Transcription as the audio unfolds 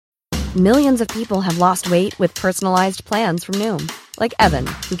Millions of people have lost weight with personalized plans from Noom. Like Evan,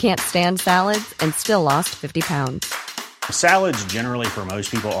 who can't stand salads and still lost 50 pounds. Salads generally for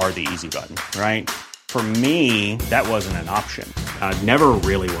most people are the easy button, right? For me, that wasn't an option. I never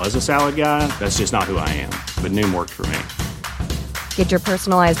really was a salad guy. That's just not who I am. But Noom worked for me. Get your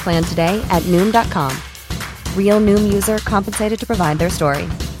personalized plan today at Noom.com. Real Noom user compensated to provide their story.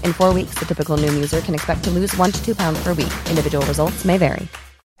 In 4 weeks, the typical Noom user can expect to lose 1 to 2 pounds per week. Individual results may vary.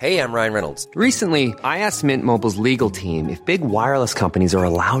 Hey, I'm Ryan Reynolds. Recently, I asked Mint Mobile's legal team if big wireless companies are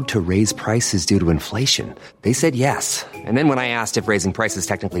allowed to raise prices due to inflation. They said yes. And then when I asked if raising prices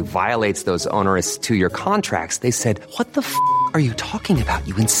technically violates those onerous 2-year contracts, they said, "What the f*** are you talking about,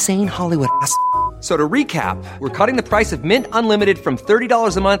 you insane Hollywood ass?" So to recap, we're cutting the price of Mint Unlimited from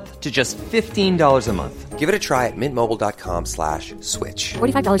 $30 a month to just $15 a month. Give it a try at mintmobile.com/switch.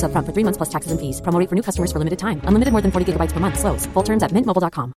 $45 up front for 3 months plus taxes and fees. Promo rate for new customers for limited time. Unlimited more than 40 gigabytes per month. Slows full terms at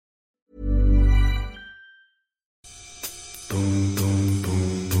mintmobile.com.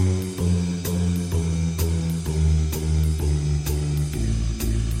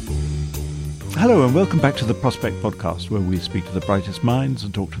 Hello and welcome back to the Prospect Podcast, where we speak to the brightest minds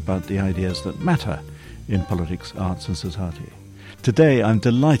and talk about the ideas that matter in politics, arts and society. Today I'm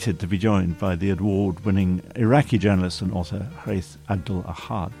delighted to be joined by the award-winning Iraqi journalist and author Ghaith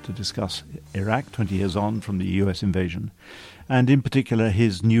Abdul-Ahad to discuss Iraq 20 years on from the US invasion, and in particular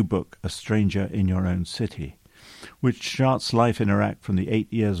his new book, A Stranger in Your Own City, which charts life in Iraq from the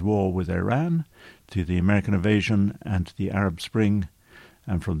 8 years war with Iran to the American invasion and to the Arab Spring,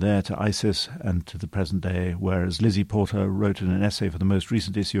 and from there to ISIS and to the present day, whereas Lizzie Porter wrote in an essay for the most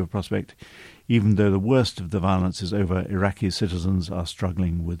recent issue of Prospect, even though the worst of the violence is over, Iraqi citizens are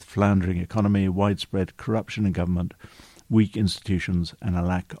struggling with floundering economy, widespread corruption in government, weak institutions and a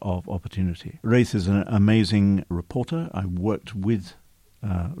lack of opportunity. Ghaith is an amazing reporter. I worked with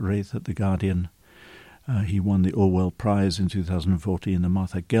Ghaith at The Guardian. He won the Orwell Prize in 2014, the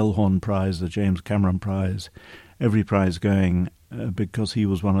Martha Gellhorn Prize, the James Cameron Prize, every prize going, because he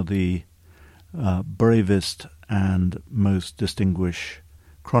was one of the bravest and most distinguished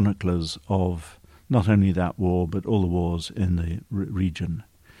chroniclers of not only that war, but all the wars in the region.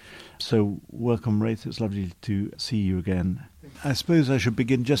 So welcome, Ghaith. It's lovely to see you again. I suppose I should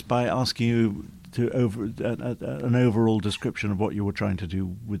begin just by asking you to an overall description of what you were trying to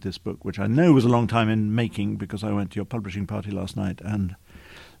do with this book, which I know was a long time in making because I went to your publishing party last night and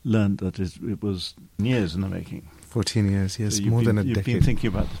learned that it was years in the making. 14 years, yes, so more than a decade. You've been thinking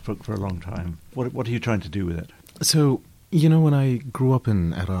about this book for a long time. What are you trying to do with it? So, when I grew up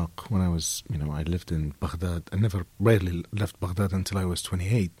in Iraq, when I was, I lived in Baghdad. I rarely left Baghdad until I was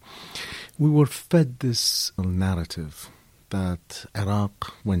 28. We were fed this narrative that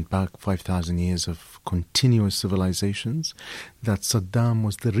Iraq went back 5,000 years of continuous civilizations, that Saddam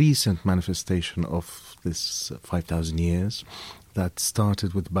was the recent manifestation of this 5,000 years, that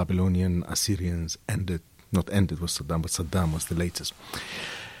started with Babylonian Assyrians, not ended with Saddam, but Saddam was the latest.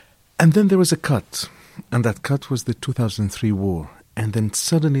 And then there was a cut, and that cut was the 2003 war. And then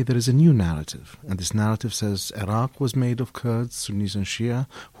suddenly there is a new narrative, and this narrative says Iraq was made of Kurds, Sunnis and Shia,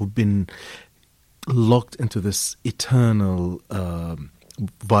 who've been locked into this eternal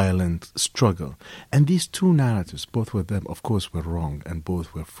violent struggle. And these two narratives, both of them, of course, were wrong, and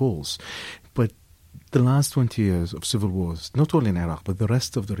both were false. But the last 20 years of civil wars, not only in Iraq, but the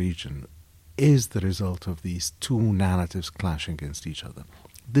rest of the region, is the result of these two narratives clashing against each other.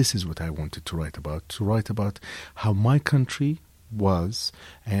 This is what I wanted to write about how my country was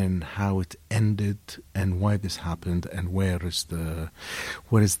and how it ended and why this happened and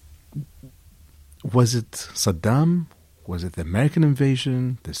was it Saddam? Was it the American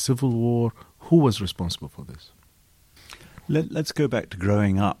invasion, the Civil War? Who was responsible for this? Let's go back to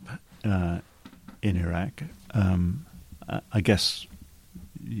growing up in Iraq. I guess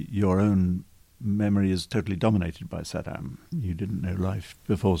your own memory is totally dominated by Saddam. You didn't know life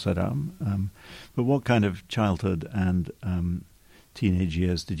before Saddam. But what kind of childhood and teenage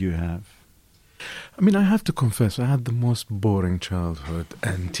years did you have? I mean, I have to confess, I had the most boring childhood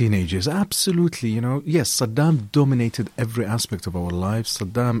and teenage years. Absolutely, yes, Saddam dominated every aspect of our lives.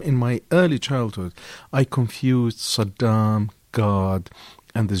 Saddam, in my early childhood, I confused Saddam, God,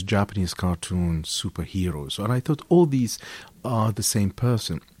 and this Japanese cartoon superheroes. And I thought all these are the same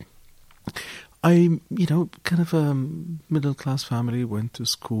person. I, kind of a middle-class family, went to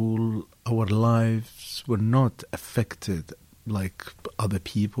school. Our lives were not affected like other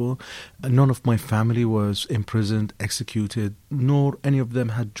people. None of my family was imprisoned, executed, nor any of them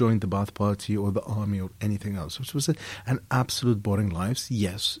had joined the Ba'ath Party or the army or anything else. Which was an absolute boring life.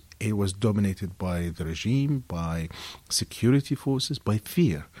 Yes, It was dominated by the regime, by security forces, by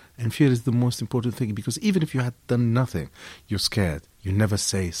fear. And fear is the most important thing, because even if you had done nothing, you're scared. You never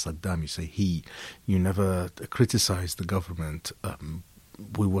say Saddam, you say he. You never criticize the government.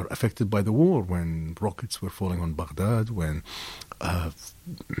 We were affected by the war when rockets were falling on Baghdad, when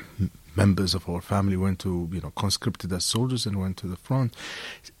members of our family went to, conscripted as soldiers and went to the front.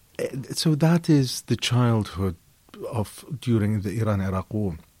 So that is the childhood of during the Iran-Iraq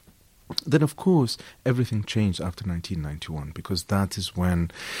war. Then, of course, everything changed after 1991, because that is when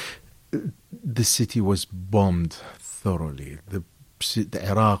the city was bombed thoroughly. The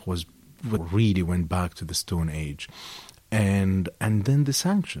Iraq really went back to the Stone Age. And then the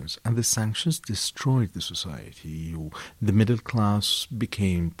sanctions. And the sanctions destroyed the society. The middle class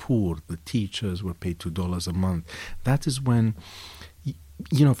became poor. The teachers were paid $2 a month. That is when,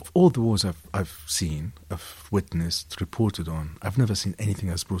 of all the wars I've seen, I've witnessed, reported on, I've never seen anything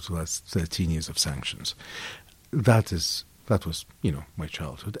as brutal as 13 years of sanctions. That was, my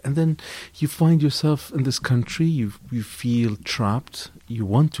childhood. And then you find yourself in this country, you feel trapped, you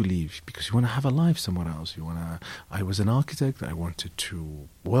want to leave because you want to have a life somewhere else. I was an architect, I wanted to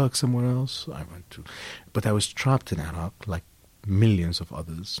work somewhere else, but I was trapped in Iraq like millions of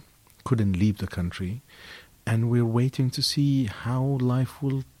others, couldn't leave the country, and we're waiting to see how life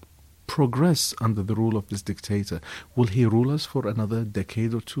will progress under the rule of this dictator. Will he rule us for another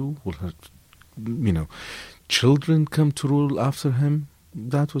decade or two? Will children come to rule after him?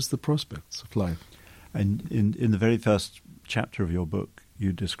 That was the prospects of life. And in the very first chapter of your book,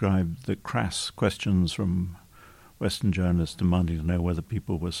 you described the crass questions from Western journalists demanding to know whether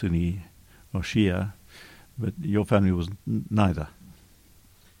people were Sunni or Shia, but your family was neither.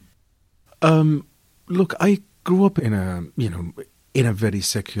 Look, I grew up in a very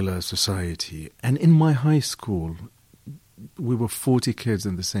secular society, and in my high school, we were 40 kids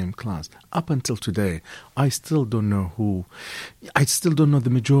in the same class. Up until today, I still don't know the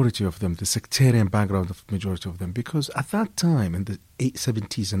majority of them, the sectarian background of the majority of them, because at that time, in the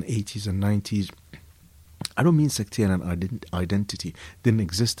 70s and 80s and 90s, I don't mean sectarian identity didn't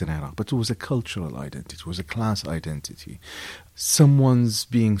exist in Iraq, but it was a cultural identity, it was a class identity. Someone's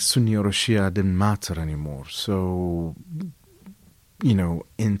being Sunni or Shia didn't matter anymore. So,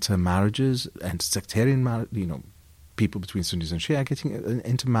 intermarriages and sectarian marriage, people between Sunnis and Shia getting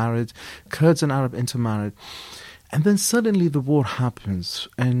intermarried, Kurds and Arab intermarried. And then suddenly the war happens,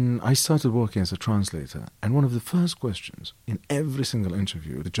 and I started working as a translator. And one of the first questions in every single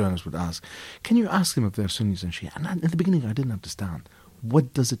interview the journalist would ask, can you ask them if they're Sunnis and Shia? And in the beginning I didn't understand.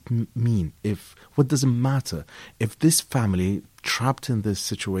 What does it mean? What does it matter if this family trapped in this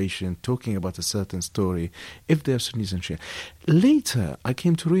situation, talking about a certain story, if they're Sunnis and Shia? Later, I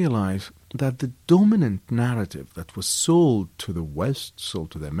came to realize that the dominant narrative that was sold to the West,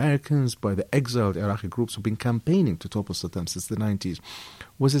 sold to the Americans by the exiled Iraqi groups who've been campaigning to topple Saddam since the 90s,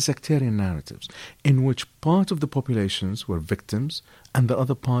 was a sectarian narrative in which part of the populations were victims and the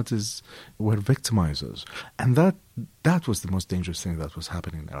other parties were victimizers. And that was the most dangerous thing that was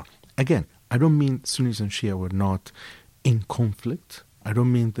happening in Iraq. Again, I don't mean Sunnis and Shia were not in conflict. I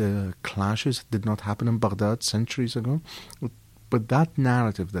don't mean the clashes did not happen in Baghdad centuries ago. But that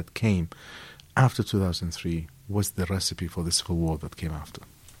narrative that came after 2003 was the recipe for the civil war that came after.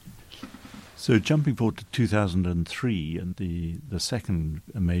 So jumping forward to 2003 and the second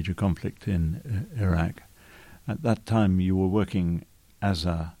major conflict in Iraq, at that time you were working as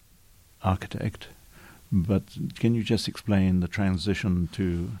an architect, but can you just explain the transition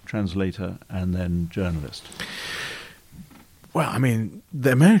to translator and then journalist? Well,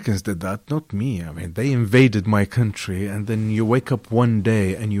 the Americans did that, not me. They invaded my country, and then you wake up one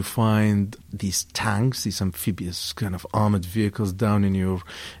day and you find these tanks, these amphibious kind of armored vehicles down in your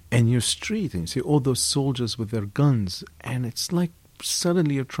street, and you see all those soldiers with their guns, and it's like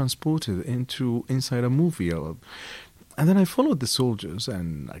suddenly you're transported inside a movie. And then I followed the soldiers,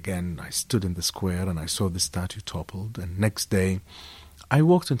 and again, I stood in the square and I saw the statue toppled, and next day I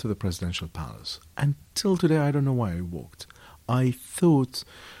walked into the presidential palace. And till today, I don't know why I walked. I thought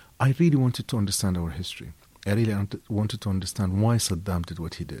I really wanted to understand our history. I really wanted to understand why Saddam did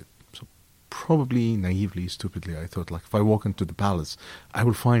what he did. So probably naively, stupidly, I thought, if I walk into the palace, I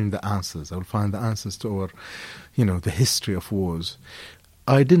will find the answers. I will find the answers to our, the history of wars.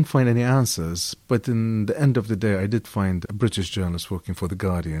 I didn't find any answers, but in the end of the day, I did find a British journalist working for The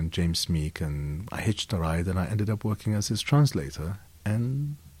Guardian, James Meek, and I hitched a ride and I ended up working as his translator.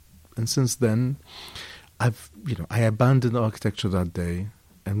 And since then, I abandoned architecture that day,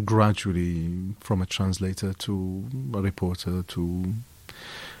 and gradually, from a translator to a reporter to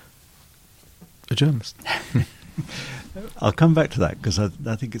a journalist. I'll come back to that because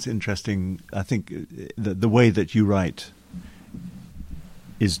I think it's interesting. I think the way that you write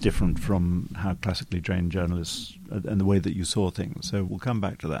is different from how classically trained journalists and the way that you saw things. So we'll come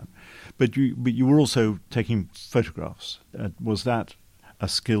back to that. But you were also taking photographs. Was that a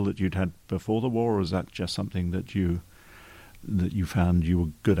skill that you'd had before the war, or was that just something that you found you were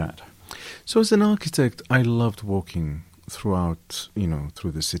good at? So as an architect, I loved walking throughout,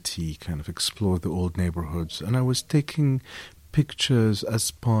 through the city, kind of explore the old neighborhoods. And I was taking pictures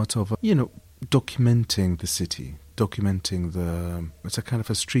as part of, documenting the city, it's a kind of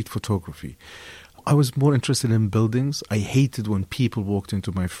a street photography. I was more interested in buildings. I hated when people walked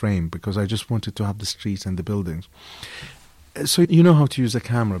into my frame because I just wanted to have the streets and the buildings. So you know how to use a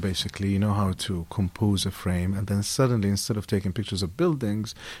camera, basically. You know how to compose a frame. And then suddenly, instead of taking pictures of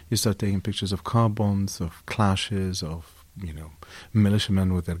buildings, you start taking pictures of car bombs, of clashes, of,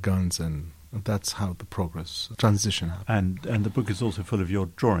 militiamen with their guns. And that's how the transition happened. And the book is also full of your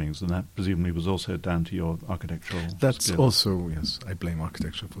drawings, and that presumably was also down to your architectural That's skills. Also, yes, I blame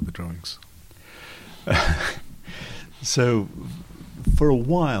architecture for the drawings. So, for a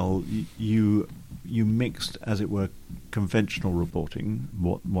while, you mixed, as it were, conventional reporting,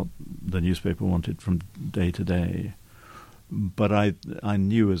 what the newspaper wanted from day to day. But I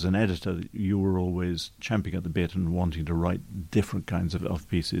knew as an editor that you were always champing at the bit and wanting to write different kinds of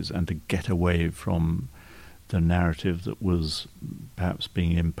pieces and to get away from the narrative that was perhaps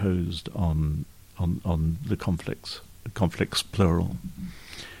being imposed on the conflicts plural.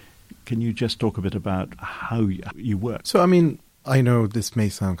 Can you just talk a bit about how you work? So, I know this may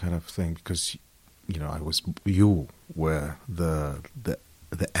sound kind of thing because, you were the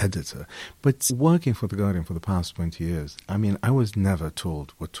editor. But working for The Guardian for the past 20 years, I was never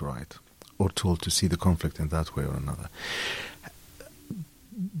told what to write or told to see the conflict in that way or another.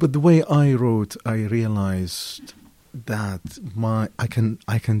 But the way I wrote, I realized that I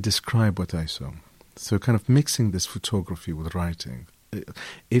can describe what I saw. So kind of mixing this photography with writing.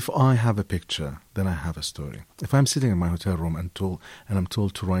 If I have a picture, then I have a story. If I'm sitting in my hotel room and I'm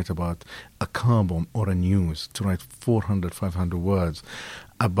told to write about a car bomb or a news, to write 400, 500 words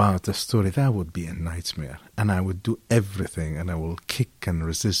about a story, that would be a nightmare. And I would do everything, and I will kick and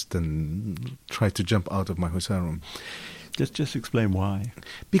resist and try to jump out of my hotel room. Just explain why.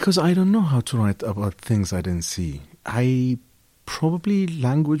 Because I don't know how to write about things I didn't see. Probably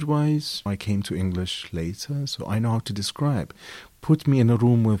language-wise, I came to English later, so I know how to describe. Put me in a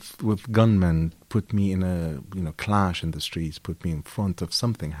room with gunmen, put me in a clash in the streets, put me in front of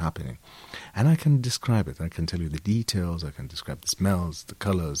something happening. And I can describe it. I can tell you the details, I can describe the smells, the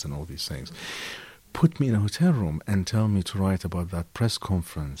colors, and all these things. Put me in a hotel room and tell me to write about that press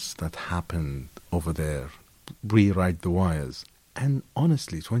conference that happened over there. Rewrite the wires. And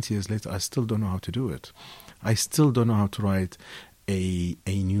honestly, 20 years later, I still don't know how to do it. I still don't know how to write a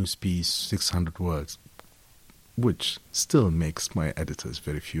news piece, 600 words, which still makes my editors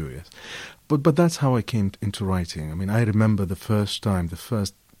very furious. But that's how I came into writing. I remember the first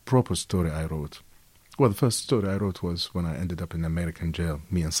proper story I wrote. Well, the first story I wrote was when I ended up in American jail,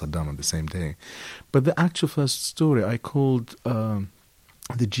 me and Saddam on the same day. But the actual first story I called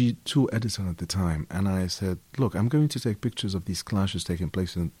the G2 editor at the time, and I said, look, I'm going to take pictures of these clashes taking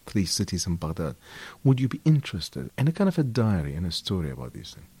place in 3 cities in Baghdad. Would you be interested in a kind of a diary and a story about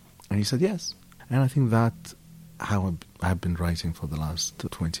these things? And he said yes. And I think that's how I've been writing for the last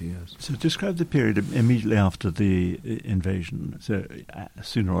 20 years. So describe the period immediately after the invasion. So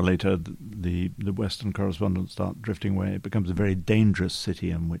sooner or later, the Western correspondents start drifting away. It becomes a very dangerous city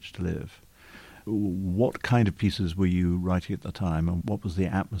in which to live. What kind of pieces were you writing at the time, and what was the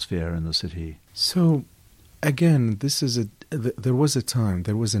atmosphere in the city? So, again, there was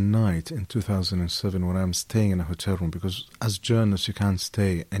a night in 2007 when I'm staying in a hotel room, because as journalists you can't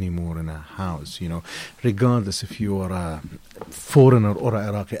stay anymore in a house, regardless if you are a foreigner or an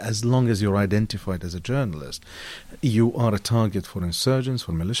Iraqi, as long as you're identified as a journalist, you are a target for insurgents,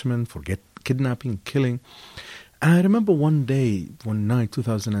 for militiamen, for kidnapping, killing. And I remember one night,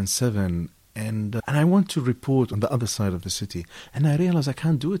 2007, and I want to report on the other side of the city, and I realize I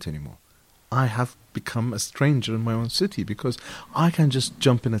can't do it anymore. I have become a stranger in my own city because I can just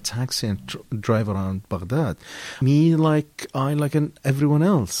jump in a taxi and drive around Baghdad. Me, like everyone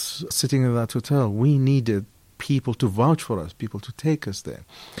else sitting in that hotel, we needed people to vouch for us, people to take us there.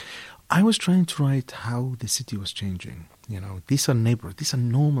 I was trying to write how the city was changing. These are neighborhoods, these are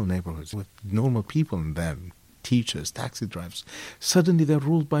normal neighborhoods with normal people in them. teachers, taxi drivers. Suddenly they're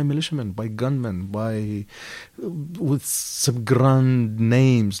ruled by militiamen, by gunmen, with some grand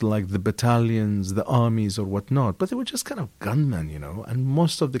names like the battalions, the armies or whatnot. But they were just kind of gunmen, and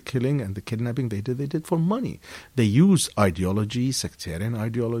most of the killing and the kidnapping they did for money. They used ideology, sectarian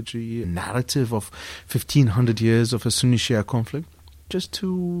ideology, a narrative of 1,500 years of a Sunni-Shia conflict just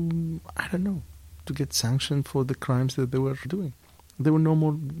to, to get sanctioned for the crimes that they were doing. They were no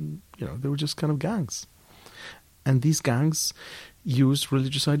more, they were just kind of gangs. And these gangs used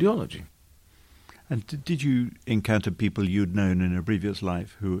religious ideology. And did you encounter people you'd known in a previous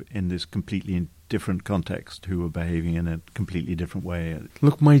life who, in this completely different context, who were behaving in a completely different way?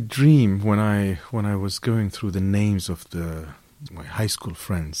 Look, my dream when I was going through the names of my high school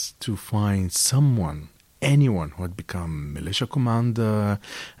friends to find anyone who had become militia commander,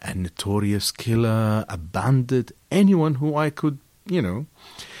 a notorious killer, a bandit, anyone who I could,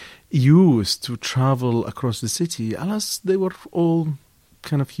 used to travel across the city. Alas, they were all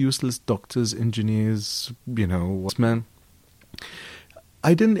kind of useless doctors, engineers, men.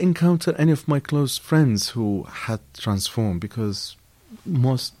 I didn't encounter any of my close friends who had transformed because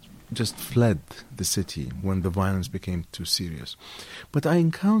most just fled the city when the violence became too serious. But I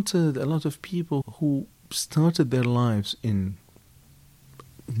encountered a lot of people who started their lives in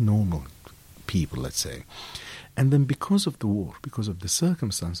normal people, let's say. And then because of the war, because of the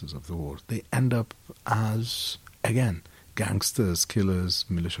circumstances of the war, they end up as, again, gangsters, killers,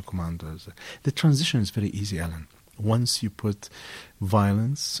 militia commanders. The transition is very easy, Alan. Once you put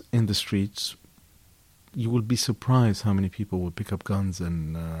violence in the streets, you will be surprised how many people will pick up guns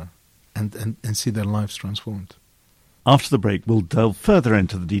and see their lives transformed. After the break, we'll delve further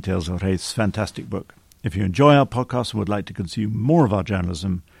into the details of Ghaith's fantastic book. If you enjoy our podcast and would like to consume more of our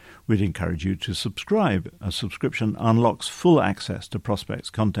journalism, we'd encourage you to subscribe. A subscription unlocks full access to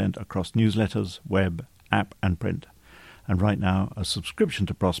Prospect's content across newsletters, web, app and print. And right now, a subscription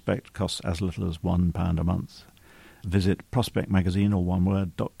to Prospect costs as little as £1 a month. Visit Prospect Magazine, or one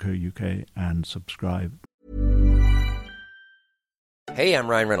word, .co.uk and subscribe. Hey, I'm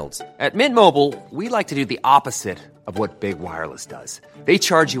Ryan Reynolds. At Mint Mobile, we like to do the opposite of what Big Wireless does. They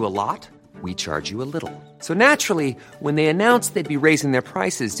charge you a lot. We charge you a little. So naturally, when they announced they'd be raising their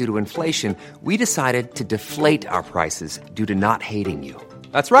prices due to inflation, we decided to deflate our prices due to not hating you.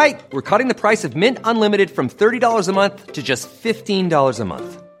 That's right. We're cutting the price of Mint Unlimited from $30 a month to just $15 a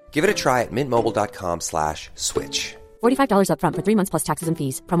month. Give it a try at mintmobile.com/switch. $45 up front for 3 months plus taxes and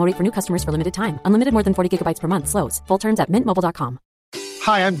fees. Promo rate for new customers for limited time. Unlimited more than 40 gigabytes per month. Slows full terms at mintmobile.com.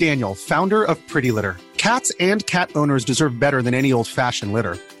 Hi, I'm Daniel, founder of Pretty Litter. Cats and cat owners deserve better than any old-fashioned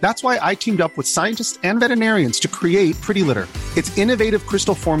litter. That's why I teamed up with scientists and veterinarians to create Pretty Litter. Its innovative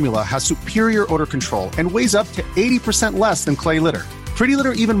crystal formula has superior odor control and weighs up to 80% less than clay litter. Pretty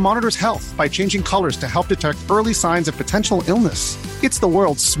Litter even monitors health by changing colors to help detect early signs of potential illness. It's the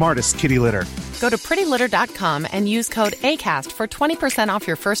world's smartest kitty litter. Go to prettylitter.com and use code ACAST for 20% off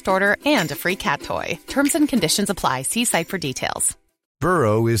your first order and a free cat toy. Terms and conditions apply. See site for details.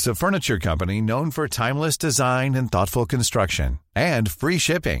 Burrow is a furniture company known for timeless design and thoughtful construction and free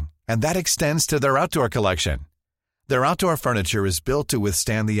shipping, and that extends to their outdoor collection. Their outdoor furniture is built to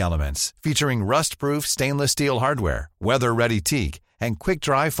withstand the elements, featuring rust-proof stainless steel hardware, weather-ready teak, and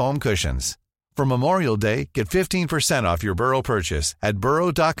quick-dry foam cushions. For Memorial Day, get 15% off your Burrow purchase at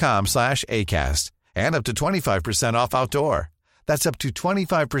burrow.com/ACAST and up to 25% off outdoor. That's up to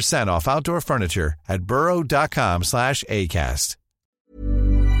 25% off outdoor furniture at burrow.com/ACAST.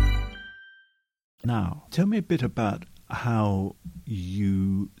 Now, tell me a bit about how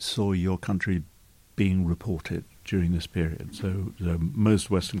you saw your country being reported during this period. So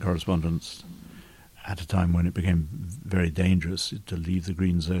most Western correspondents, at a time when it became very dangerous to leave the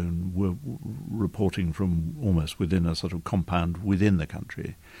green zone, were reporting from almost within a sort of compound within the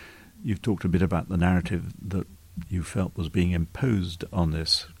country. You've talked a bit about the narrative that you felt was being imposed on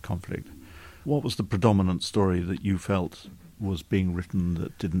this conflict. What was the predominant story that you felt was being written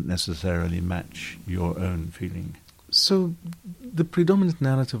that didn't necessarily match your own feeling? So the predominant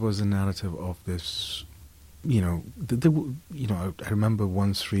narrative was a narrative of this, I remember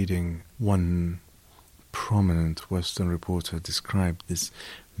once reading one prominent Western reporter described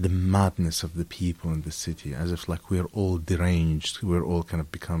the madness of the people in the city, as if like we're all deranged, we're all kind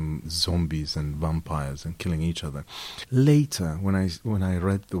of become zombies and vampires and killing each other. Later, when I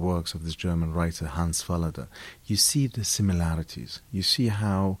read the works of this German writer Hans Fallada, you see the similarities. You see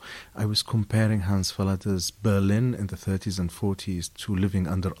how I was comparing Hans Fallada's Berlin in the 30s and 40s to living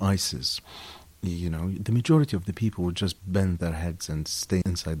under ISIS. the majority of the people would just bend their heads and stay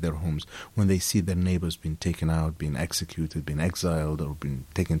inside their homes when they see their neighbors being taken out, being executed, being exiled, or being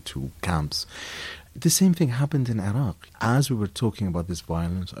taken to camps. The same thing happened in Iraq. As we were talking about this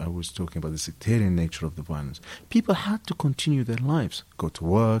violence, I was talking about the sectarian nature of the violence. People had to continue their lives, go to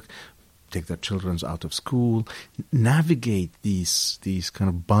work, take their children out of school, navigate these kind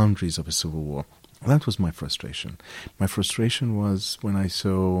of boundaries of a civil war. That was my frustration. My frustration was when I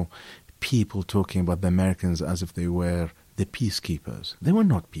saw people talking about the Americans as if they were the peacekeepers. They were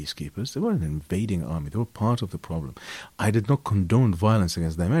not peacekeepers. They were an invading army. They were part of the problem. I did not condone violence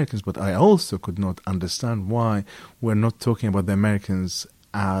against the Americans, but I also could not understand why we're not talking about the Americans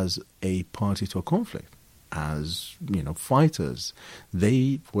as a party to a conflict, as, fighters.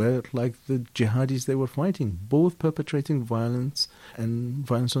 They were like the jihadis they were fighting, both perpetrating violence and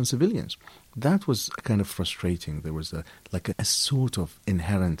violence on civilians. That was kind of frustrating. There was a sort of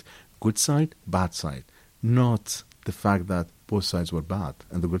inherent good side, bad side, not the fact that both sides were bad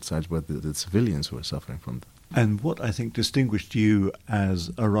and the good sides were the civilians who were suffering from them. And what I think distinguished you as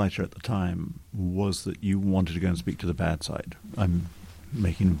a writer at the time was that you wanted to go and speak to the bad side. I'm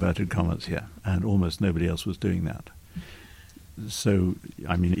making inverted commas here, and almost nobody else was doing that. So,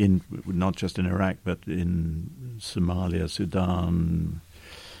 not just in Iraq, but in Somalia, Sudan,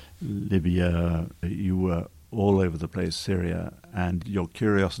 Libya, you were all over the place, Syria, and your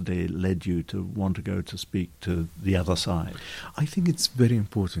curiosity led you to want to go to speak to the other side. I think it's very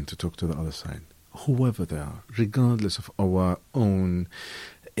important to talk to the other side, whoever they are, regardless of our own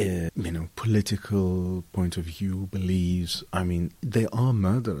political point of view, beliefs. They are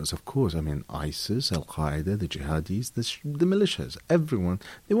murderers, of course. ISIS, Al-Qaeda, the jihadis, the militias, everyone,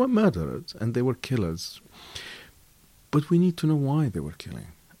 they were murderers and they were killers. But we need to know why they were killing.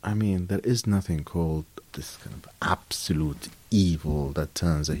 There is nothing called this kind of absolute evil that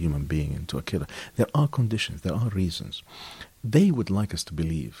turns a human being into a killer. There are conditions, there are reasons. They would like us to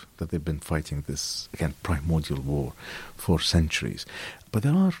believe that they've been fighting this, again, primordial war for centuries. But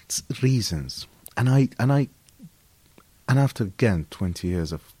there are reasons. And after, again, 20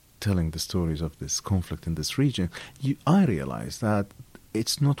 years of telling the stories of this conflict in this region, I realized that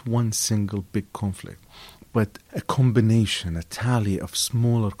it's not one single big conflict, but a combination, a tally of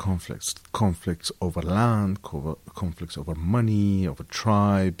smaller conflicts over land, conflicts over money, over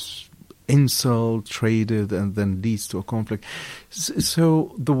tribes, insult, traded, and then leads to a conflict.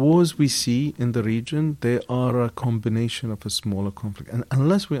 So the wars we see in the region, they are a combination of a smaller conflict. And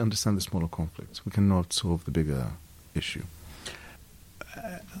unless we understand the smaller conflicts, we cannot solve the bigger issue.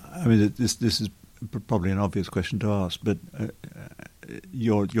 This is probably an obvious question to ask, but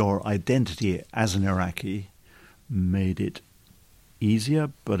your identity as an Iraqi made it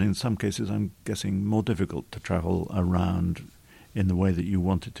easier, but in some cases I'm guessing more difficult to travel around in the way that you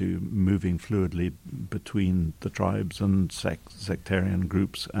wanted to, moving fluidly between the tribes and sectarian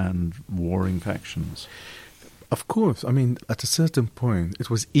groups and warring factions. Of course. At a certain point, it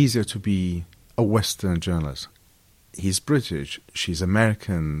was easier to be a Western journalist. He's British, she's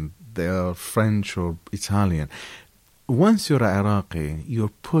American, they are French or Italian. Once you're an Iraqi,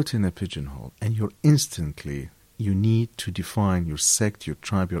 you're put in a pigeonhole, and you need to define your sect, your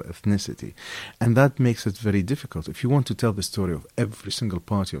tribe, your ethnicity. And that makes it very difficult. If you want to tell the story of every single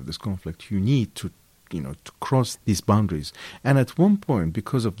party of this conflict, you need to cross these boundaries. And at one point,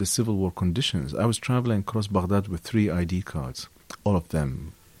 because of the civil war conditions, I was traveling across Baghdad with 3 ID cards, all of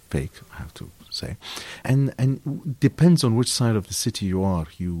them fake, I have to say. And depends on which side of the city you are,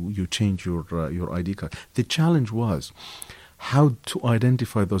 you change your ID card. The challenge was how to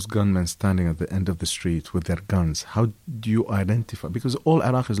identify those gunmen standing at the end of the street with their guns. How do you identify? Because all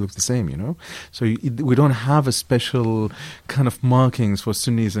Iraqis look the same, So we don't have a special kind of markings for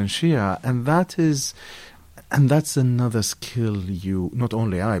Sunnis and Shia. And that's another skill not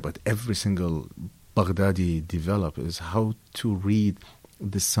only I, but every single Baghdadi develop, is how to read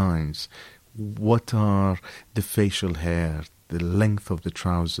the signs. What are the facial hair, the length of the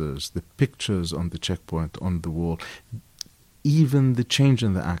trousers, the pictures on the checkpoint on the wall, even the change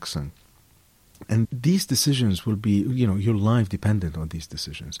in the accent. And these decisions will be, your life dependent on these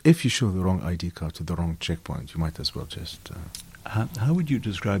decisions. If you show the wrong ID card to the wrong checkpoint, you might as well just... How would you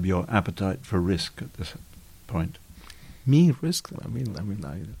describe your appetite for risk at this point? Me, risk?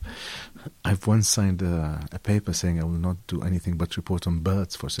 I've once signed a paper saying I will not do anything but report on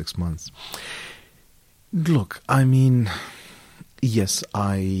birds for 6 months. Look, yes,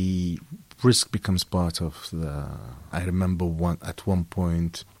 risk becomes part of the... I remember at one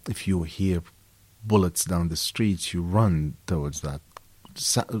point, if you hear bullets down the street, you run towards that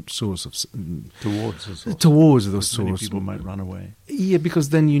source of towards the source. Towards those Many source. people might run away. Yeah, because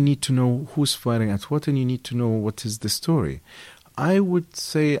then you need to know who's firing at what, and you need to know what is the story. I would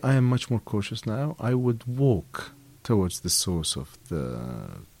say I am much more cautious now. I would walk towards the source of the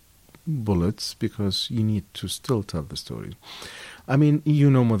bullets because you need to still tell the story. I mean,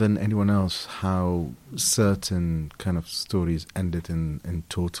 you know more than anyone else how certain kind of stories ended in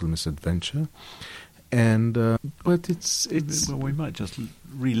total misadventure. And but it's well, we might just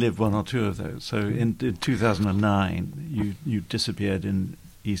relive one or two of those. So in 2009, you disappeared in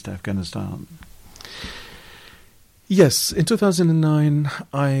East Afghanistan. Yes, in 2009,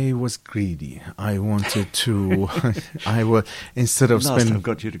 I was greedy. I wanted to. Instead of spending. I've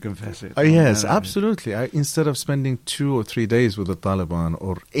got you to confess it. Yes, absolutely. Instead of spending 2 or 3 days with the Taliban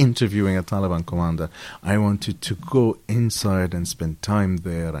or interviewing a Taliban commander, I wanted to go inside and spend time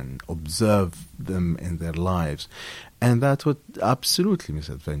there and observe them in their lives. And that was absolutely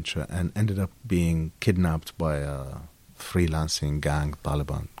misadventure and ended up being kidnapped by a freelancing gang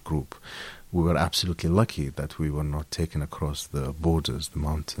Taliban group. We were absolutely lucky that we were not taken across the borders, the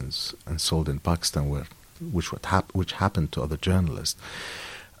mountains, and sold in Pakistan, which happened to other journalists.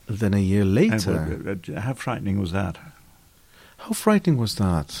 Then a year later... How frightening was that? How frightening was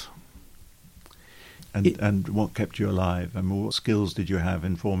that? And what kept you alive? I mean, what skills did you have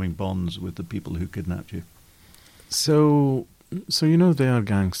in forming bonds with the people who kidnapped you? So you know they are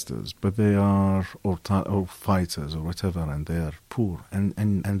gangsters, but they are or fighters or whatever, and they are poor, and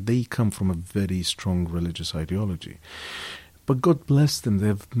they come from a very strong religious ideology. But God bless them,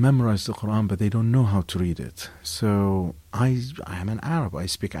 they've memorized the Quran, but they don't know how to read it. So I am an Arab. I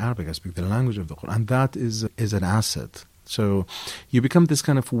speak Arabic. I speak the language of the Quran, and that is an asset. So you become this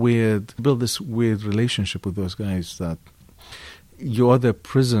kind of build this weird relationship with those guys that you are their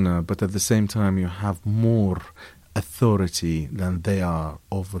prisoner, but at the same time you have more authority than they are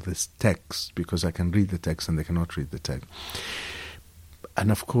over this text, because I can read the text and they cannot read the text.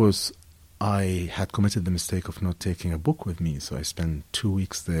 And of course, I had committed the mistake of not taking a book with me, so I spent 2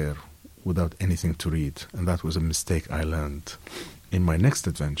 weeks there without anything to read, and that was a mistake I learned in my next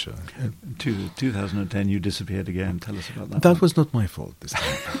adventure. 2010, you disappeared again. Tell us about that. That was not my fault this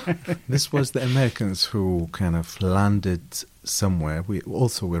time. This was the Americans who kind of landed somewhere. We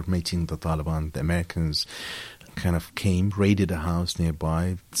also were meeting the Taliban. The Americans kind of came, raided a house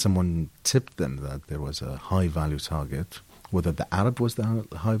nearby. Someone tipped them that there was a high-value target, whether the Arab was the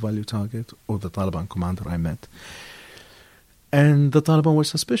high-value target or the Taliban commander I met. And the Taliban were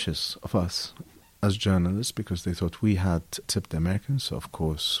suspicious of us as journalists because they thought we had tipped the Americans. So, of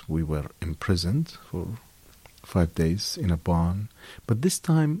course, we were imprisoned for 5 days in a barn. But this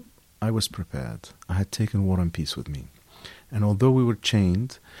time, I was prepared. I had taken War and Peace with me. And although we were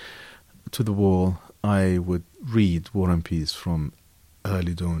chained to the wall, I would read War and Peace from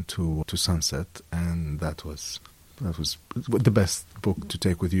early dawn to sunset, and that was the best book to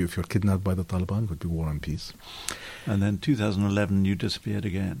take with you if you're kidnapped by the Taliban, would be War and Peace. And then 2011, you disappeared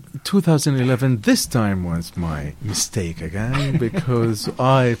again. 2011, this time was my mistake again, because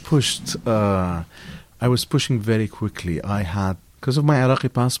I was pushing very quickly. Because of my Iraqi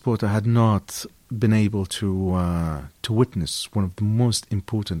passport, I had not been able to witness one of the most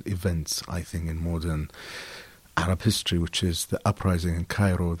important events, I think, in modern Arab history, which is the uprising in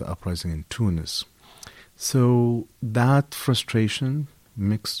Cairo, the uprising in Tunis. So that frustration,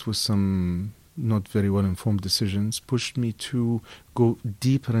 mixed with some not very well-informed decisions, pushed me to go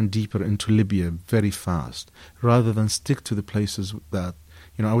deeper and deeper into Libya very fast, rather than stick to the places that,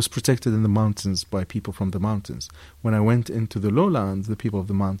 I was protected in the mountains by people from the mountains. When I went into the lowlands, the people of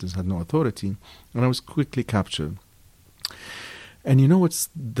the mountains had no authority, and I was quickly captured. And you know what's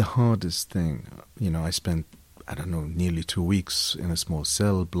the hardest thing? I spent, nearly 2 weeks in a small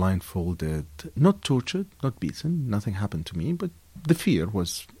cell, blindfolded, not tortured, not beaten, nothing happened to me, but the fear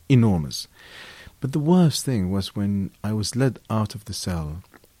was enormous. But the worst thing was when I was led out of the cell,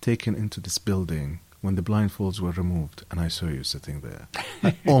 taken into this building, when the blindfolds were removed, and I saw you sitting there.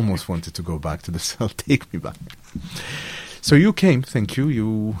 I almost wanted to go back to the cell, take me back. So you came, thank you.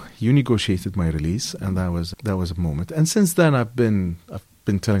 You negotiated my release, and that was a moment. And since then, I've been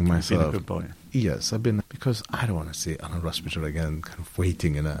telling myself, been a good boy. Yes, I've been, because I don't want to see Alan Rusbridger again, kind of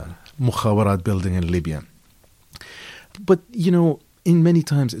waiting in a mukhawarat building in Libya. But in many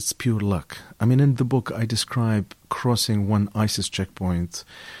times it's pure luck. I mean, in the book I describe crossing one ISIS checkpoint.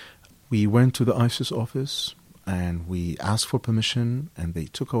 We went to the ISIS office and we asked for permission, and they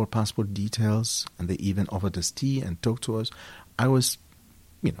took our passport details, and they even offered us tea and talked to us. I was,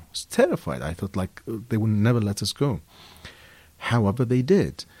 was terrified. I thought they would never let us go. However, they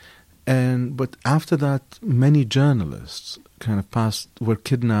did. But after that, many journalists were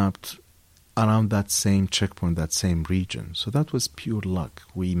kidnapped around that same checkpoint, that same region. So that was pure luck.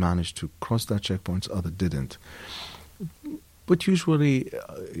 We managed to cross that checkpoint, others didn't. But usually,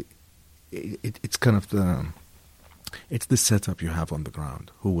 it's the setup you have on the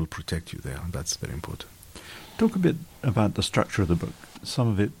ground. Who will protect you there? And that's very important. Talk a bit about the structure of the book. Some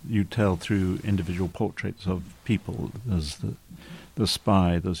of it you tell through individual portraits of people. There's the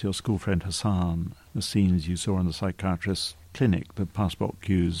spy, there's your school friend Hassan, the scenes you saw in the psychiatrist's clinic, the passport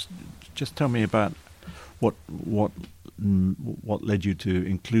queues. Just tell me about what led you to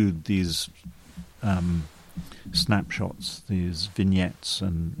include these snapshots, these vignettes,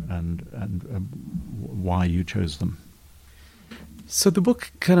 and why you chose them. So the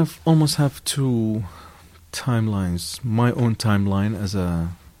book kind of almost have two timelines. My own timeline as an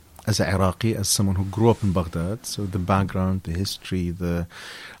Iraqi, as someone who grew up in Baghdad. So the background, the history,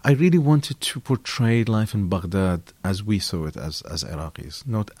 I really wanted to portray life in Baghdad as we saw it as Iraqis,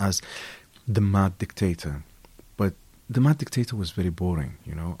 not as the mad dictator. But the mad dictator was very boring,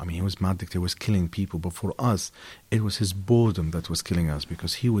 I mean, he was mad dictator, was killing people. But for us, it was his boredom that was killing us,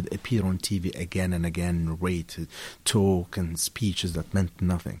 because he would appear on TV again and again, narrate, talk, and speeches that meant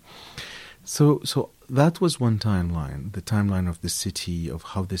nothing. So that was one timeline, the timeline of the city, of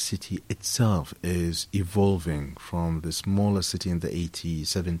how the city itself is evolving from the smaller city in the 80s,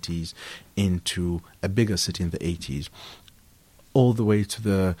 70s, into a bigger city in the 80s, all the way to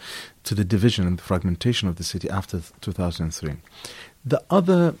the division and the fragmentation of the city after 2003. The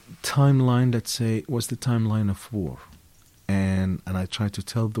other timeline, let's say, was the timeline of war. And I tried to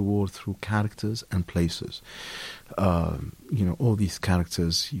tell the war through characters and places. All these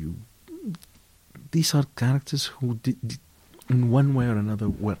characters, these are characters who, in one way or another,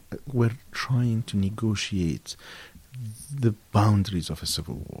 were trying to negotiate the boundaries of a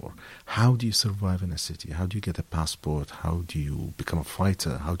civil war. How do you survive in a city? How do you get a passport? How do you become a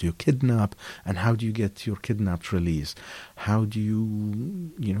fighter? How do you kidnap? And how do you get your kidnapped released? How do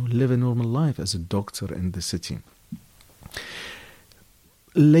you, live a normal life as a doctor in the city?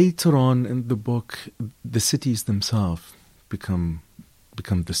 Later on in the book, the cities themselves become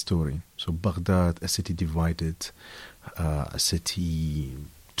the story. So Baghdad, a city divided, a city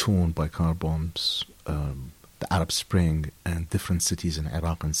torn by car bombs, the Arab Spring, and different cities in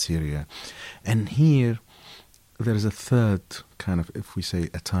Iraq and Syria. And here, there is a third kind of, if we say,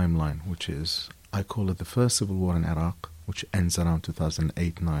 a timeline, which is, I call it the first civil war in Iraq, which ends around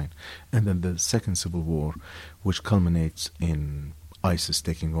 2008-9, and then the second civil war, which culminates in ISIS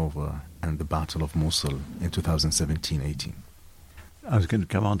taking over and the Battle of Mosul in 2017-18. I was going to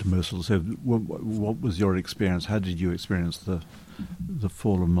come on to Mosul. So what was your experience? How did you experience the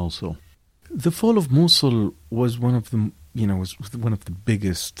fall of Mosul? The fall of Mosul was one of the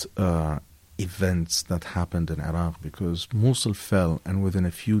biggest events that happened in Iraq, because Mosul fell, and within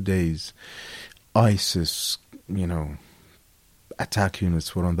a few days, ISIS, attack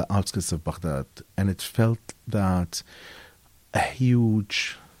units were on the outskirts of Baghdad, and it felt that a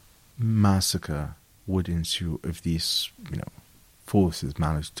huge massacre would ensue if these, forces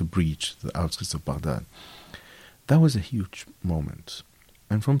managed to breach the outskirts of Baghdad. That was a huge moment.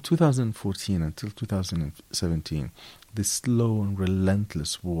 And from 2014 until 2017, this slow and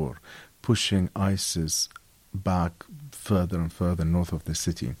relentless war pushing ISIS back further and further north of the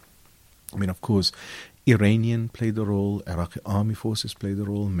city. I mean, of course, Iranian played a role, Iraqi army forces played a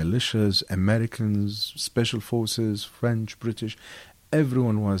role, militias, Americans, special forces, French, British.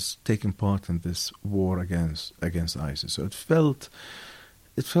 Everyone was taking part in this war against ISIS. So it felt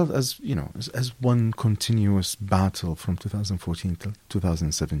as as one continuous battle from 2014 till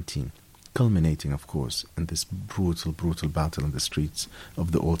 2017, culminating, of course, in this brutal battle in the streets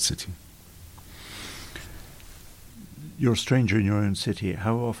of the old city. You're a stranger in your own city.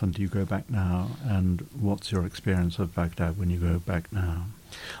 How often do you go back now, and what's your experience of Baghdad when you go back now?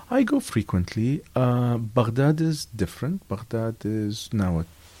 I go frequently. Baghdad is different. Baghdad is now,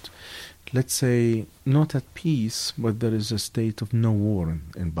 let's say, not at peace, but there is a state of no war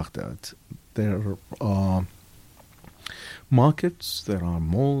in Baghdad. There are markets, there are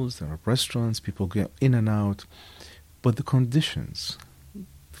malls, there are restaurants, people get in and out, but the conditions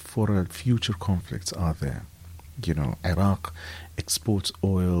for future conflicts are there. Iraq exports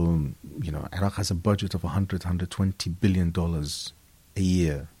oil. Iraq has a budget of $120 billion a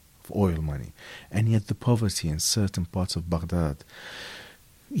year of oil money, and yet the poverty in certain parts of Baghdad,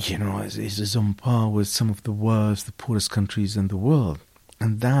 is on par with some of the poorest countries in the world.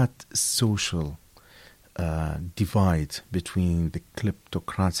 And that social divide between the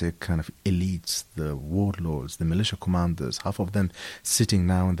kleptocratic kind of elites, the warlords, the militia commanders, half of them sitting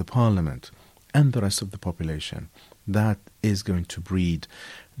now in the parliament, and the rest of the population. That is going to breed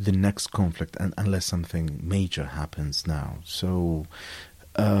the next conflict, and unless something major happens now. So,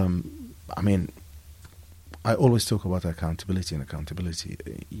 I always talk about accountability. In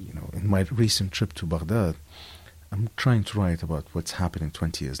my recent trip to Baghdad, I'm trying to write about what's happening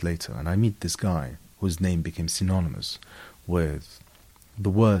 20 years later, and I meet this guy whose name became synonymous with the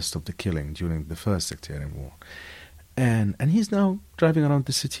worst of the killing during the first sectarian war. And he's now driving around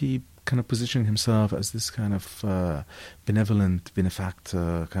the city, kind of positioning himself as this kind of benevolent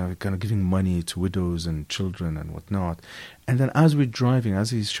benefactor, kind of giving money to widows and children and whatnot. And then as we're driving, as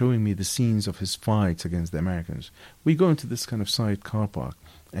he's showing me the scenes of his fights against the Americans, we go into this kind of side car park,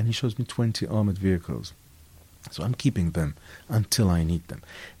 and he shows me 20 armored vehicles. So I'm keeping them until I need them.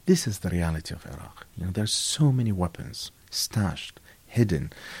 This is the reality of Iraq. There's so many weapons stashed,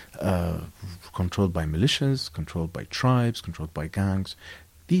 hidden, controlled by militias, controlled by tribes, controlled by gangs.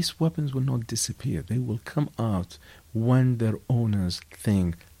 These weapons will not disappear. They will come out when their owners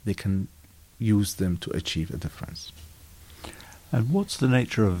think they can use them to achieve a difference. And what's the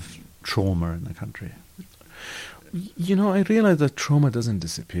nature of trauma in the country? I realize that trauma doesn't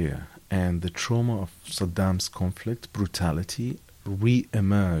disappear. And the trauma of Saddam's conflict, brutality,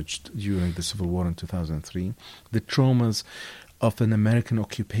 re-emerged during the civil war in 2003. The traumas of an American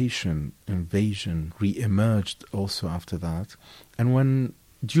occupation, invasion, re-emerged also after that. And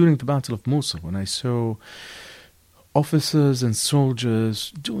during the Battle of Mosul, when I saw officers and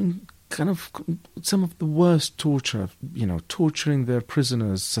soldiers doing kind of some of the worst torture, torturing their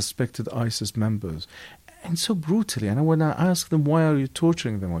prisoners, suspected ISIS members, and so brutally. And when I asked them, why are you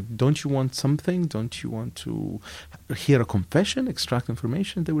torturing them? Don't you want something? Don't you want to hear a confession, extract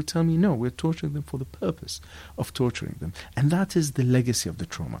information? They would tell me, no, we're torturing them for the purpose of torturing them. And that is the legacy of the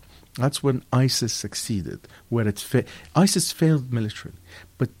trauma. That's when ISIS succeeded, where ISIS failed militarily,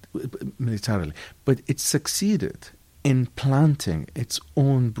 but it succeeded in planting its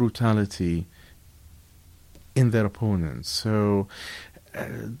own brutality in their opponents. So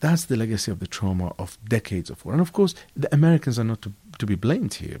that's the legacy of the trauma of decades of war. And of course, the Americans are not to be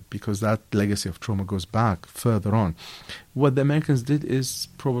blamed here, because that legacy of trauma goes back further on. What the Americans did is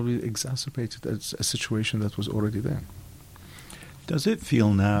probably exacerbated a situation that was already there. Does it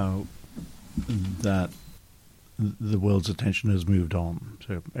feel now that the world's attention has moved on?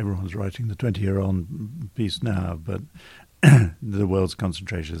 So everyone's writing the 20-year-on piece now, but the world's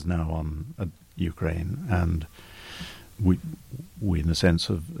concentration is now on Ukraine, and we in a sense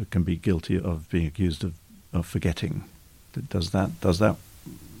can be guilty of being accused of forgetting. Does that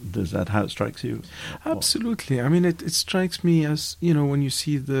how it strikes you? Absolutely. It strikes me as, when you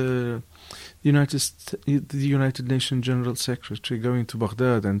see the United Nations General Secretary going to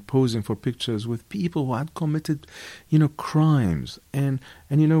Baghdad and posing for pictures with people who had committed, crimes, and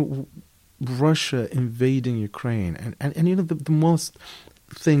Russia invading Ukraine, and the most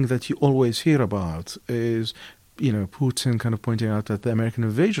thing that you always hear about is Putin kind of pointing out that the American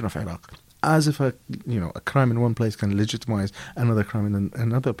invasion of Iraq, as if a crime in one place can legitimize another crime in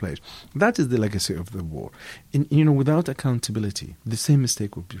another place. That is the legacy of the war. Without accountability, the same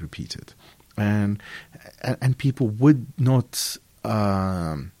mistake would be repeated, and people would not.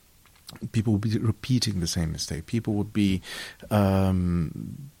 People would be repeating the same mistake. People would be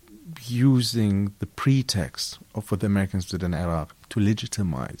using the pretext of what the Americans did in Iraq to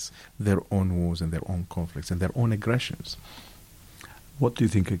legitimize their own wars and their own conflicts and their own aggressions. What do you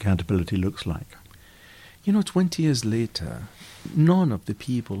think accountability looks like? 20 years later, none of the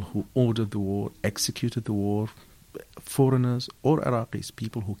people who ordered the war, executed the war, foreigners or Iraqis,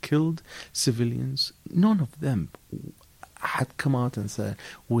 people who killed civilians, none of them had come out and said,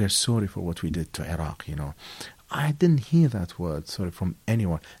 we are sorry for what we did to Iraq, I didn't hear that word, from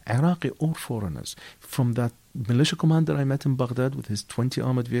anyone, Iraqi or foreigners. From that militia commander I met in Baghdad with his 20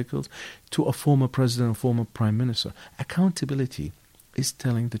 armored vehicles to a former president, a former prime minister. Accountability is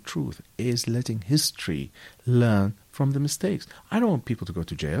telling the truth, is letting history learn from the mistakes. I don't want people to go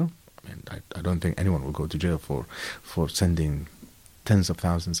to jail. I don't think anyone will go to jail for sending tens of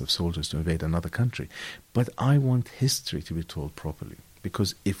thousands of soldiers to invade another country. But I want history to be told properly,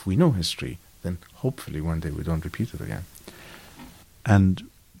 because if we know history, then hopefully one day we don't repeat it again. And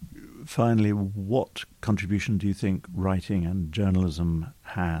finally, what contribution do you think writing and journalism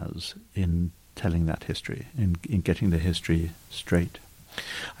has in telling that history, in getting the history straight?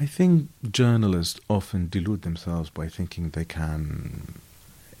 I think journalists often delude themselves by thinking they can,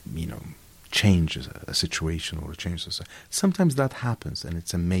 change a situation or change society. Sometimes that happens, and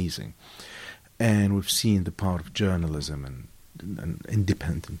it's amazing. And we've seen the power of journalism and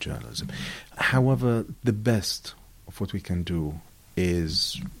independent journalism. However, the best of what we can do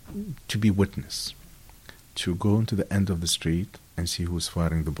is to be witness, to go into the end of the street and see who's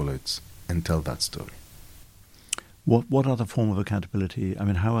firing the bullets and tell that story. What other form of accountability? I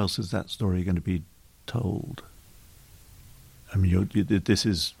mean, how else is that story going to be told? I mean, this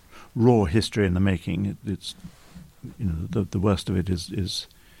is raw history in the making. It's the worst of it is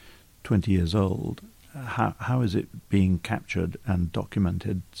 20 years old. How is it being captured and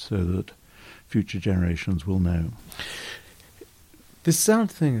documented so that future generations will know? The sad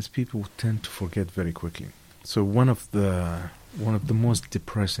thing is people tend to forget very quickly. So one of the most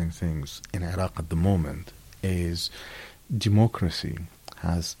depressing things in Iraq at the moment is democracy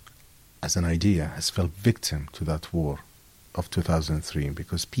has, as an idea, has fell victim to that war of 2003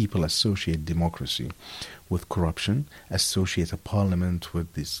 because people associate democracy with corruption, associate a parliament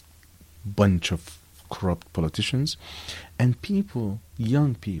with this bunch of corrupt politicians, and people,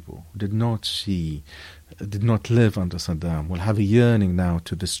 young people, did not live under Saddam, will have a yearning now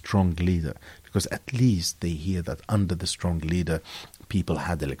to the strong leader, because at least they hear that under the strong leader, people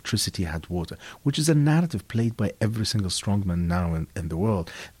had electricity, had water, which is a narrative played by every single strongman now in the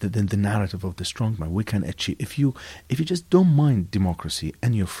world. The narrative of the strongman, we can achieve. If you just don't mind democracy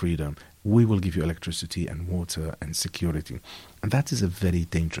and your freedom, we will give you electricity and water and security. And that is a very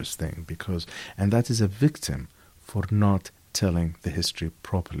dangerous thing and that is a victim for not telling the history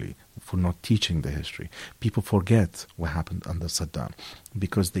properly, for not teaching the history. People forget what happened under Saddam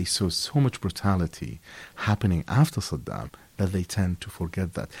because they saw so much brutality happening after Saddam that they tend to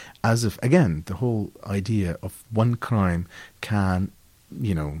forget that. As if, again, the whole idea of one crime can,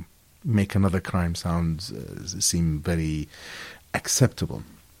 make another crime seem very acceptable.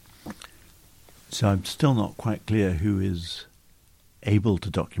 So I'm still not quite clear who is able to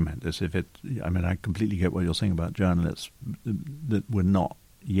document this. I completely get what you're saying about journalists, that we're not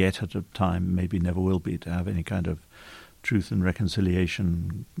yet at a time, maybe never will be, to have any kind of truth and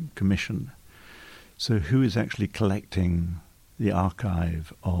reconciliation commission. So who is actually collecting the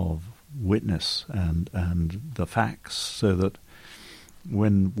archive of witness and the facts so that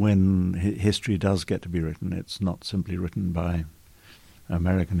when history does get to be written, it's not simply written by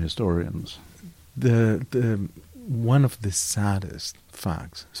American historians? The one of the saddest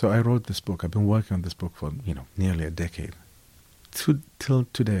facts. So I wrote this book. I've been working on this book for nearly a decade. Till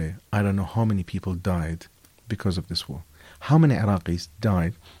today, I don't know how many people died because of this war. How many Iraqis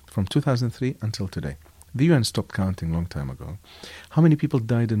died from 2003 until today? The UN stopped counting a long time ago. How many people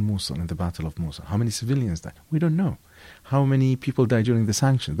died in Mosul, in the Battle of Mosul? How many civilians died? We don't know. How many people died during the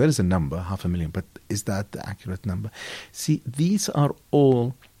sanctions? There is a number, 500,000, but is that the accurate number? See, these are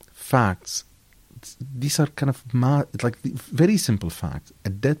all facts. These are kind of very simple facts. A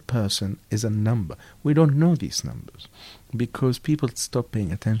dead person is a number. We don't know these numbers because people stop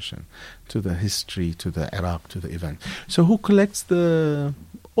paying attention to the history, to the Iraq, to the event. So who collects all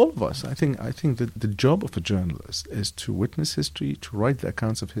of us? I think that the job of a journalist is to witness history, to write the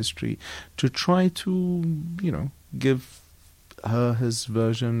accounts of history, to try to, give his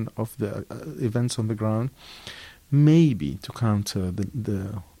version of the events on the ground, maybe to counter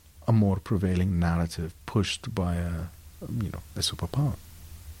a more prevailing narrative pushed by a superpower.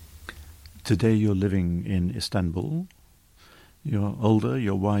 Today you're living in Istanbul. You're older,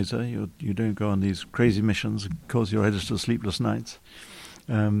 you're wiser, you don't go on these crazy missions and cause your editors sleepless nights.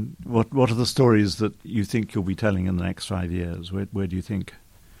 What are the stories that you think you'll be telling in the next 5 years? Where do you think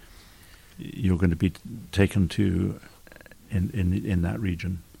you're going to be taken to in that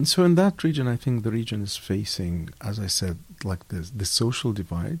region? So in that region, I think the region is facing, as I said, like the social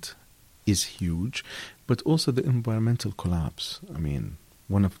divide is huge, but also the environmental collapse. I mean,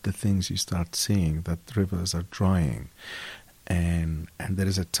 one of the things you start seeing that rivers are drying, and there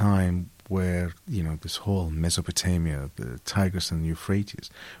is a time where this whole Mesopotamia, the Tigris and Euphrates,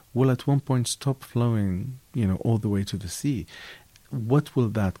 will at one point stop flowing, all the way to the sea. What will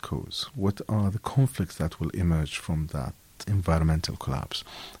that cause? What are the conflicts that will emerge from that environmental collapse?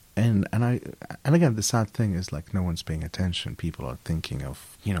 And again, the sad thing is no one's paying attention. People are thinking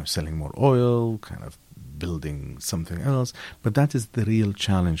of selling more oil, kind of building something else. But that is the real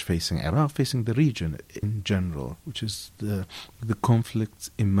challenge facing Iraq, facing the region in general, which is the conflicts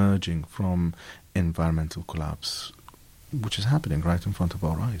emerging from environmental collapse, which is happening right in front of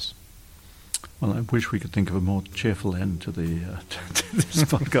our eyes. Well, I wish we could think of a more cheerful end to this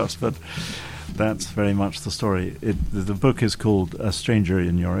podcast, but that's very much the story. The book is called A Stranger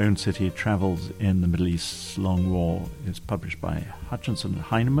in Your Own City, Travels in the Middle East's Long War. It's published by Hutchinson and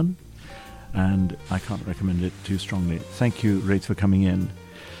Heinemann, and I can't recommend it too strongly. Thank you, Ghaith, for coming in.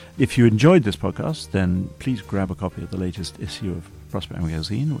 If you enjoyed this podcast, then please grab a copy of the latest issue of Prospect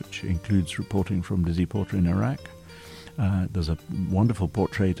Magazine, which includes reporting from Lizzie Porter in Iraq. There's a wonderful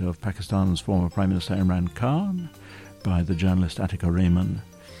portrait of Pakistan's former Prime Minister Imran Khan by the journalist Atika Rehman.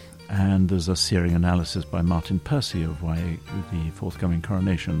 And there's a searing analysis by Martin Percy of why the forthcoming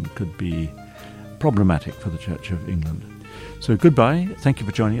coronation could be problematic for the Church of England. So goodbye, thank you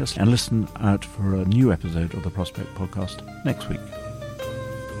for joining us, and listen out for a new episode of the Prospect Podcast next week.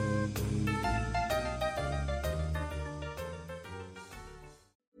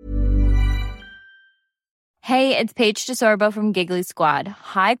 Hey, it's Paige DeSorbo from Giggly Squad.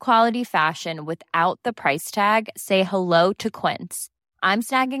 High quality fashion without the price tag. Say hello to Quince. I'm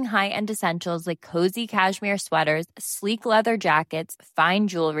snagging high-end essentials like cozy cashmere sweaters, sleek leather jackets, fine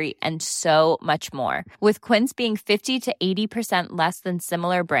jewelry, and so much more. With Quince being 50 to 80% less than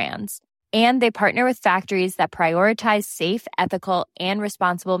similar brands. And they partner with factories that prioritize safe, ethical, and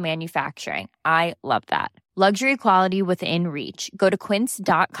responsible manufacturing. I love that. Luxury quality within reach. Go to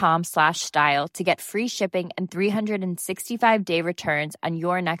quince.com/style to get free shipping and 365-day returns on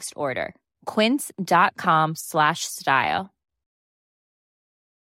your next order. Quince.com/style.